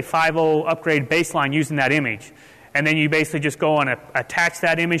create a 5.0 upgrade baseline using that image. And then you basically just go and attach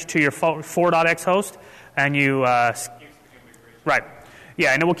that image to your 4.x host, and you... right.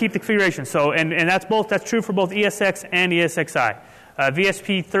 Yeah, and it will keep the configuration. So, and that's true for both ESX and ESXi.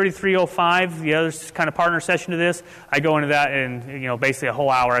 VSP3307, the other kind of partner session to this, I go into that in basically a whole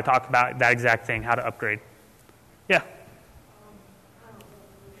hour. I talk about that exact thing, how to upgrade. Yeah.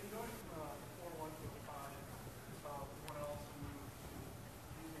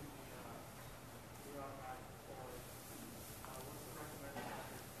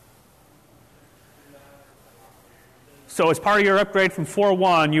 So as part of your upgrade from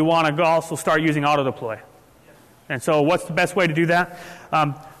 4.1, you want to also start using auto deploy. And so what's the best way to do that?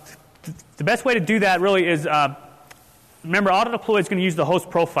 The best way to do that really is, remember, auto deploy is going to use the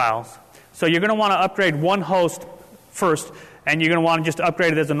host profiles. So you're going to want to upgrade one host first, and you're going to want to just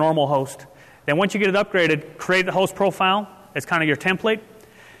upgrade it as a normal host. Then once you get it upgraded, create the host profile as kind of your template.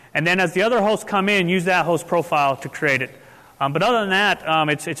 And then as the other hosts come in, use that host profile to create it. But other than that,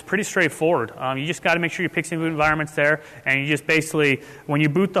 it's pretty straightforward. You just got to make sure your Pixie boot environment's there, and you just basically, when you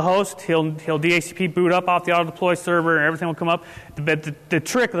boot the host, he'll DHCP boot up off the auto deploy server, and everything will come up. But the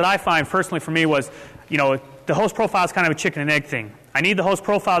trick that I find personally for me was, the host profile is kind of a chicken and egg thing. I need the host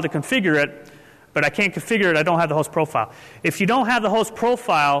profile to configure it, but I can't configure it. I don't have the host profile. If you don't have the host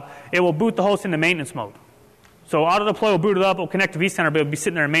profile, it will boot the host into maintenance mode. So auto deploy will boot it up, it will connect to vCenter, but it will be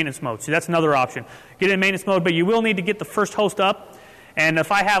sitting there in maintenance mode. So that's another option. Get it in maintenance mode, but you will need to get the first host up. And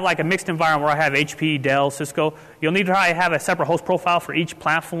if I have like a mixed environment where I have HP, Dell, Cisco, you'll need to have a separate host profile for each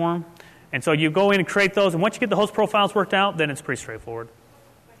platform. And so you go in and create those, and once you get the host profiles worked out, then it's pretty straightforward.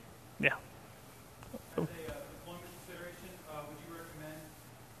 Yeah. As a deployment consideration, would you recommend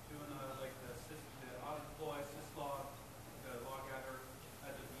doing like the auto deploy, syslog, the log gather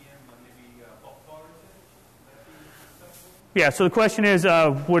as a VM, maybe bulk tolerance? Yeah, so the question is,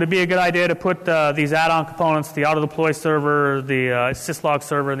 would it be a good idea to put these add-on components, the auto-deploy server, the syslog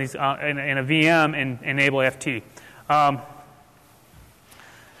server, these, in a VM and enable FT?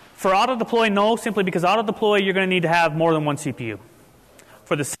 For auto-deploy, no, simply because auto-deploy, you're going to need to have more than one CPU.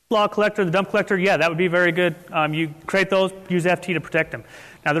 For the syslog collector, the dump collector, yeah, that would be very good. You create those, use FT to protect them.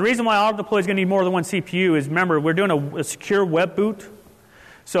 Now, the reason why auto-deploy is going to need more than one CPU is, remember, we're doing a secure web boot.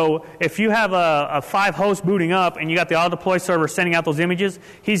 So if you have a 5-host booting up and you got the auto-deploy server sending out those images,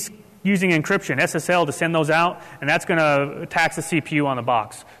 he's using encryption, SSL, to send those out, and that's going to tax the CPU on the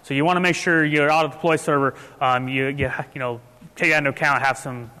box. So you want to make sure your auto-deploy server, you take that into account, have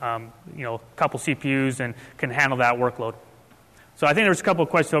some, couple CPUs and can handle that workload. So I think there's a couple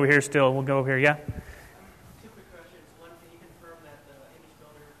of questions over here still. We'll go over here. Yeah? Two quick questions. One, can you confirm that the image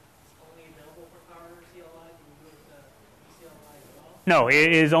builder is only available for Power CLI? Can you do it with CLI as well? No,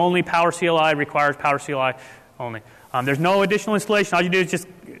 it is only Power CLI, requires Power CLI only. There's no additional installation. All you do is just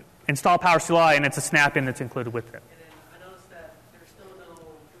install Power CLI, and it's a snap-in that's included with it. And then I noticed that there's still no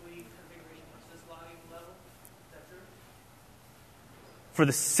GUI configuration for syslog level. Is that true? For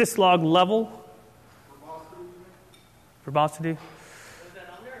the syslog level? Verbosity? Was that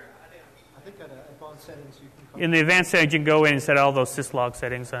on there? I think at advanced settings you can... In the advanced settings, you can go in and set all those syslog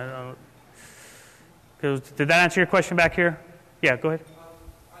settings. Did that answer your question back here? Yeah, go ahead.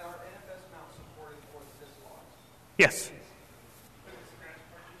 Are NFS mounts supported for the syslogs? Yes.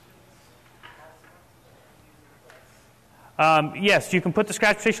 Yes, you can put the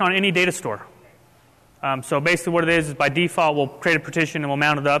scratch partition on any data store. So basically what it is by default, we'll create a partition and we'll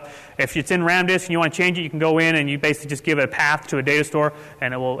mount it up. If it's in RAM disk and you want to change it, you can go in and you basically just give it a path to a data store,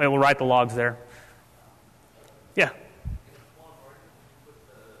 and it will write the logs there. Yeah?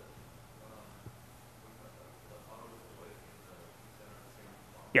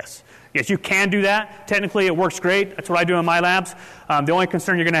 Yes. Yes, you can do that. Technically, it works great. That's what I do in my labs. The only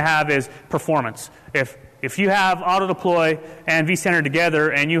concern you're going to have is performance. If you have auto deploy and vCenter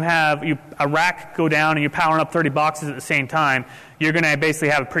together, and you have a rack go down and you're powering up 30 boxes at the same time, you're going to basically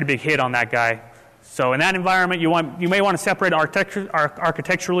have a pretty big hit on that guy. So in that environment, you may want to separate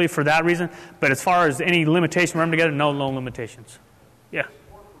architecturally for that reason. But as far as any limitation, run them together, no limitations. Yeah.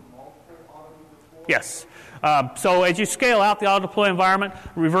 Yes. So as you scale out the auto deploy environment,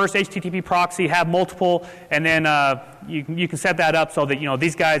 reverse HTTP proxy, have multiple, and then you can set that up so that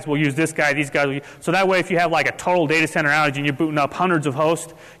these guys will use this guy, these guys will use, so that way if you have like a total data center outage and you're booting up hundreds of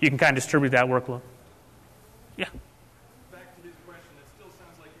hosts, you can kind of distribute that workload. Yeah. Back to his question, it still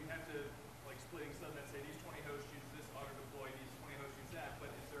sounds like you have to, like splitting subnets, say these 20 hosts use this auto deploy, these 20 hosts use that, but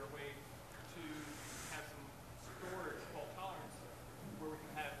is there a way to have some storage fault tolerance where we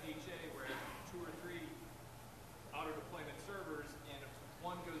can have HA where 2 or 3 auto deployment servers, and if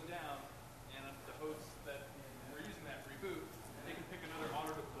one goes down, and if the hosts that are using that reboot, they can pick another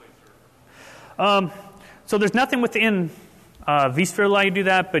auto deploy server? So there's nothing within vSphere allow you to do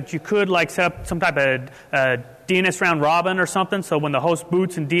that, but you could like set up some type of DNS round robin or something. So when the host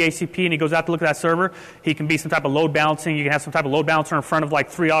boots in DHCP and he goes out to look at that server, he can be some type of load balancing. You can have some type of load balancer in front of like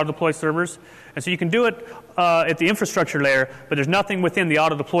 3 auto deploy servers, and so you can do it at the infrastructure layer. But there's nothing within the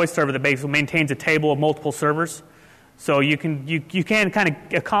auto deploy server that basically maintains a table of multiple servers. So you can kind of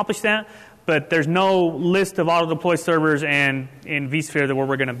accomplish that, but there's no list of auto deploy servers and in vSphere where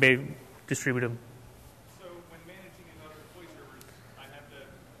we're going to distribute them. So when managing in auto deploy servers, I have to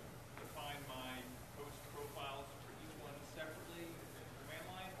define my host profiles for each one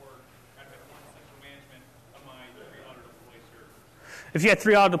If you had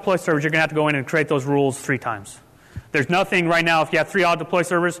 3 auto-deploy servers, you're going to have to go in and create those rules 3 times. There's nothing right now, if you have 3 auto-deploy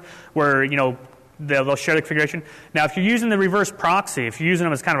servers, where, they'll share the configuration. Now, if you're using the reverse proxy, if you're using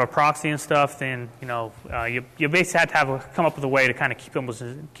them as kind of a proxy and stuff, then, you basically have to come up with a way to kind of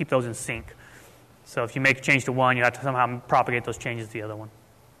keep those in sync. So if you make a change to one, you have to somehow propagate those changes to the other one.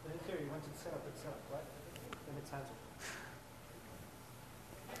 In theory, once it's set up, right? Then it's hands-off.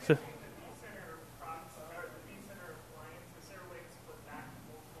 So,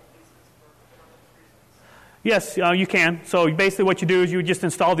 yes, you can. So basically what you do is you just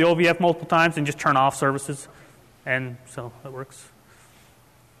install the OVF multiple times and just turn off services. And so that works.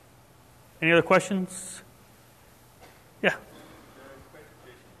 Any other questions? Yeah.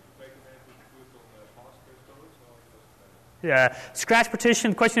 Yeah, scratch partition.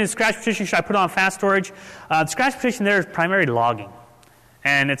 The question is, scratch partition, should I put on fast storage? Scratch partition there is primarily logging.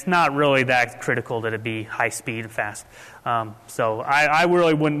 And it's not really that critical that it be high speed and fast. So I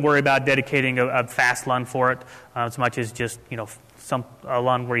really wouldn't worry about dedicating a fast LUN for it as much as just, a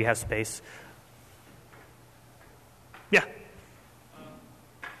LUN where you have space. Yeah?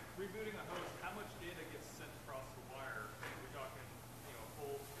 Rebooting a host, how much data gets sent across the wire? We're talking,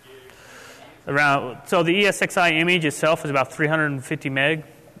 whole gig. So the ESXi image itself is about 350 meg,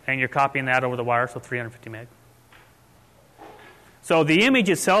 and you're copying that over the wire, so 350 meg. So the image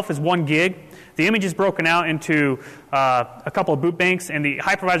itself is 1 gig. The image is broken out into a couple of boot banks, and the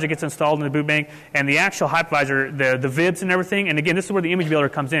hypervisor gets installed in the boot bank, and the actual hypervisor, the VIBs and everything. And again, this is where the image builder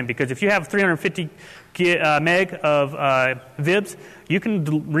comes in, because if you have 350 meg of VIBs, you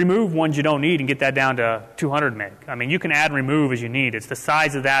can remove ones you don't need and get that down to 200 meg. I mean, you can add and remove as you need. It's the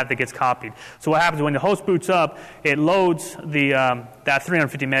size of that gets copied. So what happens when the host boots up, it loads that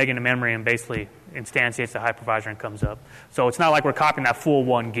 350 meg into memory and basically instantiates the hypervisor and comes up. So it's not like we're copying that full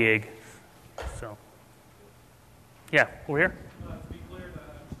 1 gig. So, yeah, over here. To be clear, to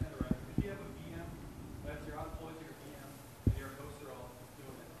understand it right, if you have a VM, that's your outdeploys your VM, and your hosts are all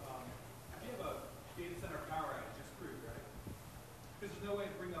doing it. If you have a data center power outage, you're screwed, right? Because there's no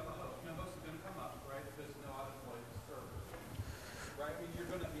way to bring up a host. No host is going to come up, right? If there's no outdeploy server, right? I mean, you're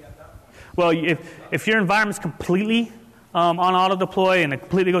going to be at that point. Well, if your environment's completely on auto deploy and it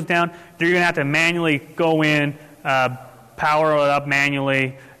completely goes down, then you're going to have to manually go in, power it up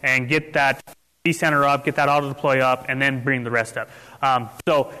manually, and get that vCenter up, get that auto deploy up, and then bring the rest up.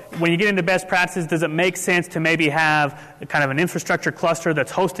 So when you get into best practices, does it make sense to maybe have kind of an infrastructure cluster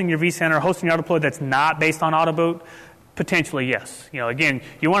that's hosting your vCenter, hosting your auto deploy that's not based on auto boot? Potentially, yes. Again,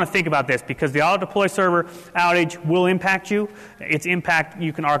 you want to think about this because the auto deploy server outage will impact you. Its impact,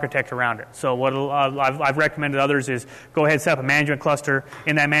 you can architect around it. So what I've recommended to others is go ahead and set up a management cluster.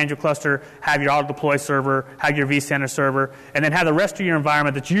 In that management cluster, have your auto deploy server, have your vCenter server, and then have the rest of your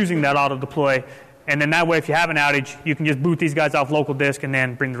environment that's using that auto deploy. And then that way, if you have an outage, you can just boot these guys off local disk and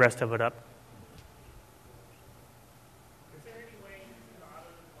then bring the rest of it up.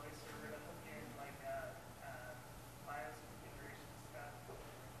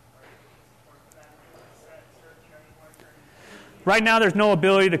 Right now, there's no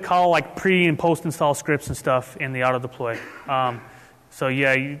ability to call like pre- and post-install scripts and stuff in the auto deploy. So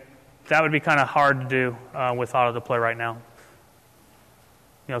yeah, that would be kind of hard to do with auto deploy right now.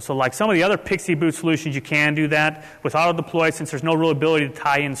 So like some of the other Pixie boot solutions, you can do that. With auto deploy, since there's no real ability to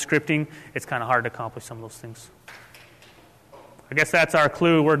tie in scripting, it's kind of hard to accomplish some of those things. I guess that's our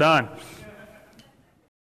clue. We're done.